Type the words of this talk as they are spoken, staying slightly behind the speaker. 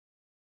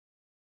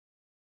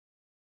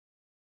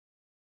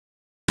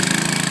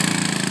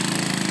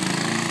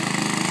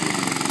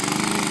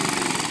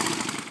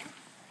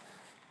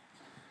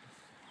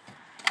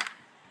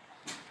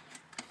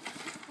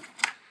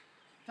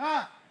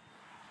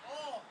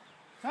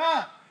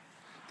Ha!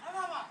 Ano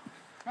ba?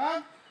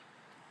 Ha?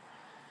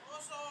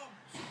 Awesome!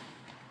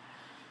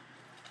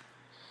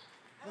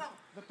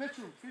 The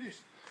petrol,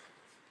 finished.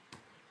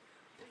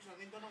 Sa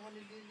akin ka naman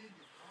nililid.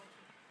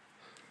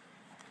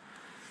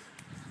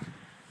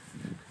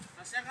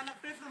 Nasya ka na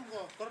petrol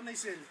ko,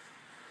 Cornacel.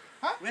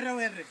 Ha?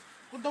 Were.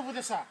 Kunta po na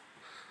sa.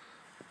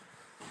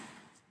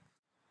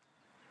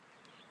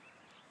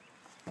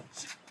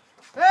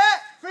 Hey!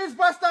 Freeze,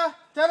 Buster!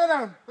 Turn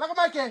around. Like a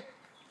makin.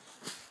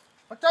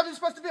 What time is you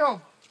supposed to be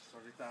home?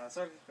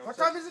 Sorry. What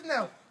time is it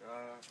now?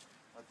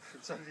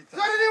 Sorry.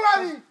 Sorry,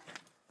 Diwali!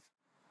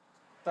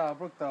 I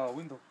broke the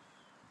window.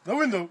 The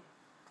window?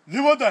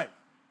 You what time?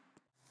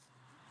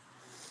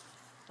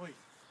 Uy,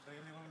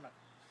 dahil mo na.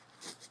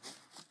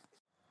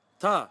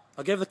 Ta,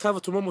 I gave the cover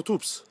to Momo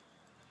Toops.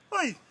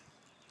 Uy!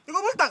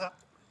 Ikaw multa ka?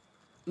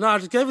 Nah, I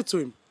just gave it to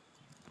him.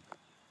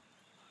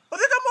 O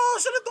di ka mo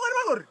sulit tungan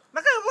mangor.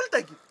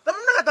 Nakaya-multa ki.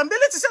 Tamang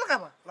nakatambilit sa sila ka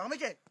ba? Lang may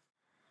kay.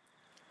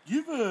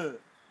 Give her.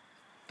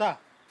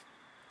 Ta.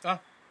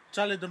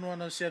 Charlie don't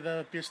wanna share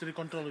the PS3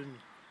 controller with me.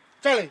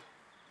 Charlie,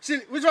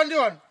 see, which one do you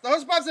want? The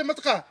horse pass and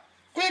Mataka.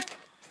 Quick!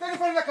 Stand in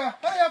front of the car.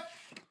 Hurry up!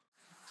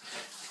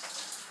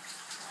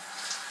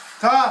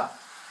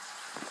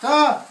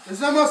 Ta!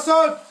 There's no more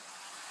salt!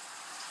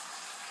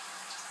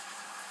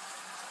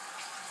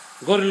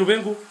 Gori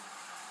Lubengu.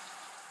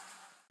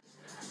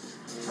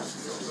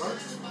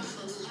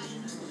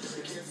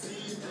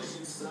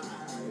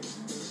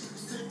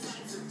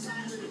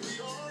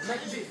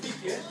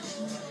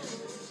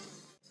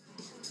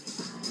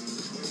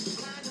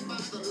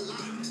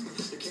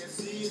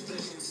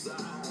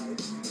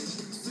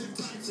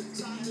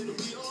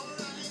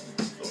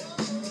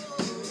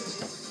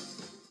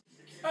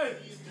 Hey,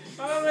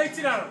 parang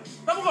naitinara.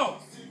 Tamo ko.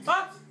 Ha?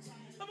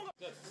 Tamo ko.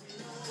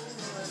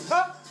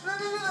 Huh?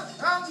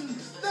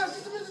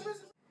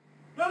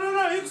 No,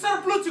 No, you can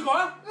start plotting,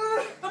 ha?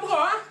 Tamo ko,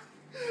 ha?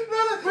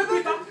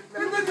 Wait,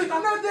 No,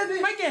 Daddy!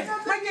 Makin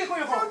ko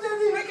yoko. No,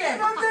 Daddy! Makin.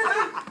 No,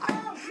 Daddy!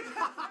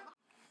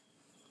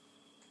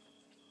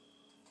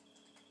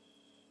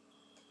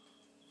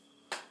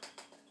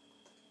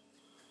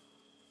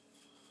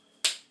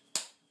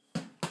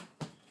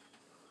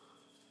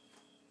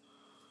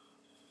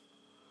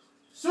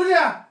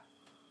 Surya!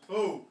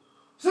 Oh!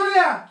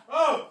 Surya!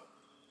 Oh!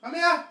 Come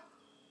here!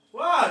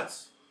 What?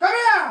 Come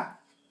here!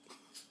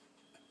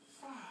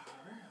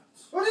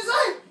 What did you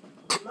say?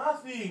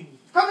 Nothing.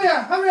 Come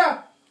here! Hurry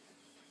up!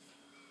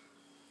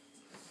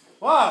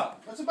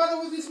 What? What's the matter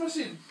with this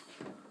machine?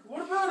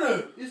 What about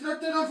it? It's not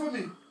turned on for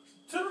me.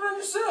 Turn it on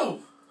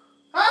yourself.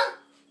 Huh?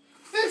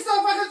 Fix the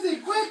fucking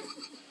thing, quick!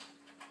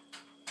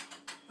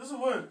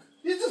 Doesn't work.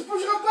 You just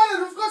push a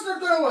button, of course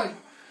not going away.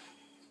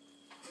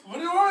 What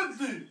do you want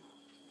to do?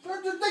 Try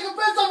to take a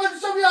best off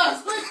and show me your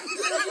ass, quick!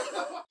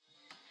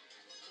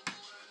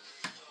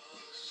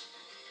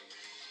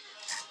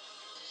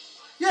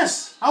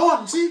 Yes, I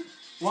won. See?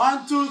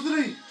 1, 2,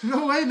 3.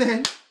 No way,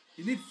 man.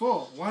 You need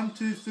 4. 1,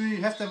 2, 3,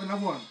 you have to have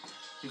another one.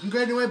 You can go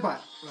any way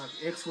but. Like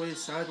X way,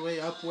 side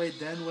way, up way,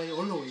 down way,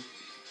 all the way.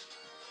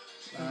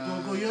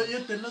 Go.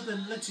 You ten.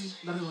 Let's see.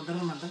 Dari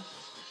mana?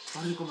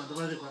 Balik ko.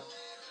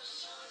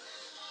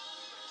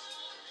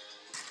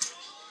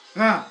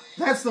 Ah,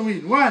 that's the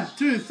win. 1,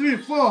 2, 3,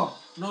 4.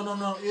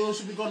 No. You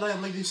should be going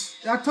like this.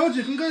 I told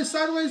you, you can go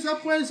sideways,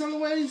 upways, all the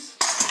ways.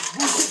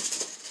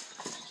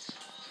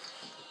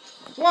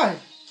 Why?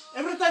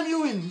 Every time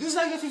you win, this is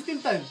like a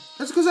 15th time.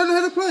 That's because I know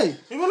how to play.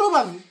 You will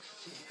lubang.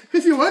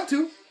 If you want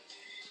to.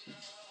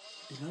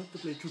 You know how to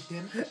play through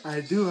 10? I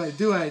do. Let's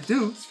play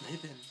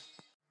 10.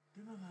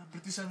 You know the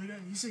British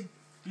American, he's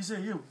a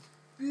you.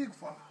 Big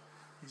fella.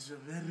 He's a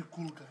very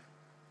cool guy.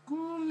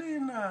 Cool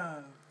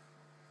enough.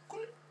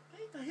 Cool.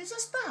 He's a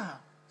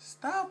star.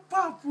 Star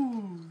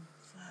papu.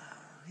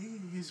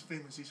 He's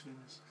famous.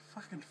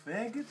 Fucking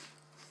faggot.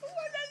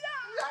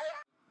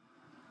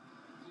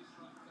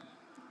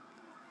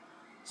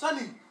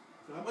 Sunny,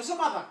 what's the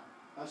matter?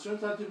 I showed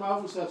that to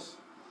Marvel's house.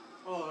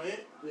 Oh, yeah?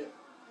 Yeah.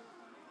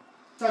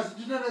 Taz,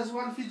 did you know there's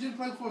one Fijian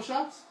playing 4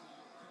 shots?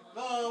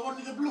 The one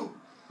with the blue.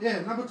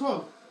 Yeah, number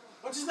 12.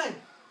 What's his name?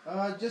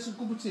 Jason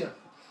Kubutia.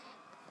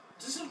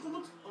 Jason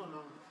Kumut? Oh,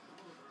 no.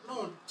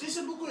 No,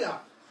 Jason Bukuya.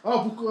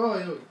 Oh, Buku. Oh,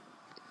 yeah.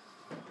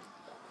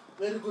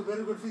 Very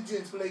good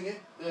Fijians playing, eh?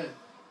 Yeah.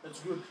 That's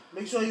good.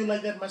 Make sure you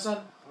like that, my son.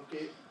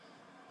 Okay.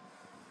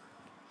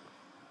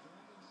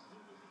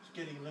 It's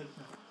getting late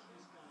now.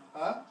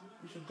 Huh?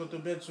 You should go to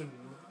bed soon,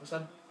 my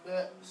son.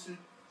 Yeah, see.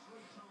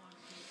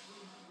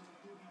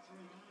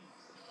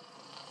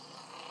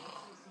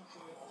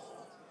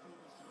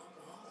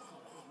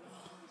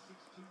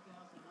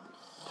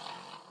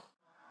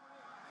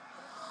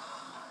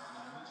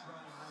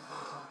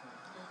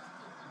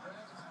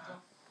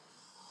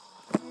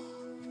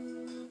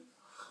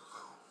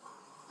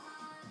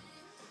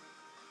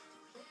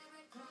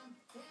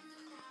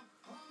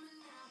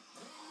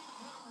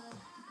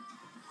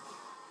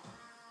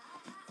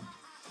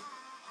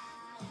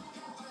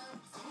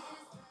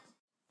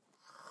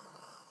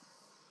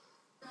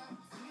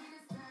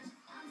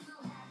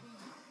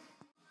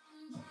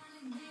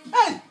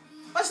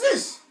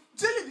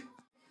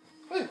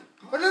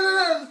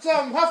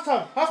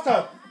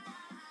 Halftime.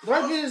 The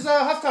rugby is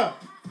halftime.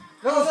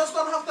 No, that's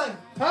not half time.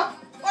 Huh?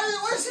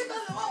 Why is he?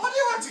 What are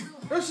you watching?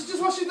 No, she's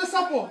just watching the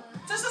supper.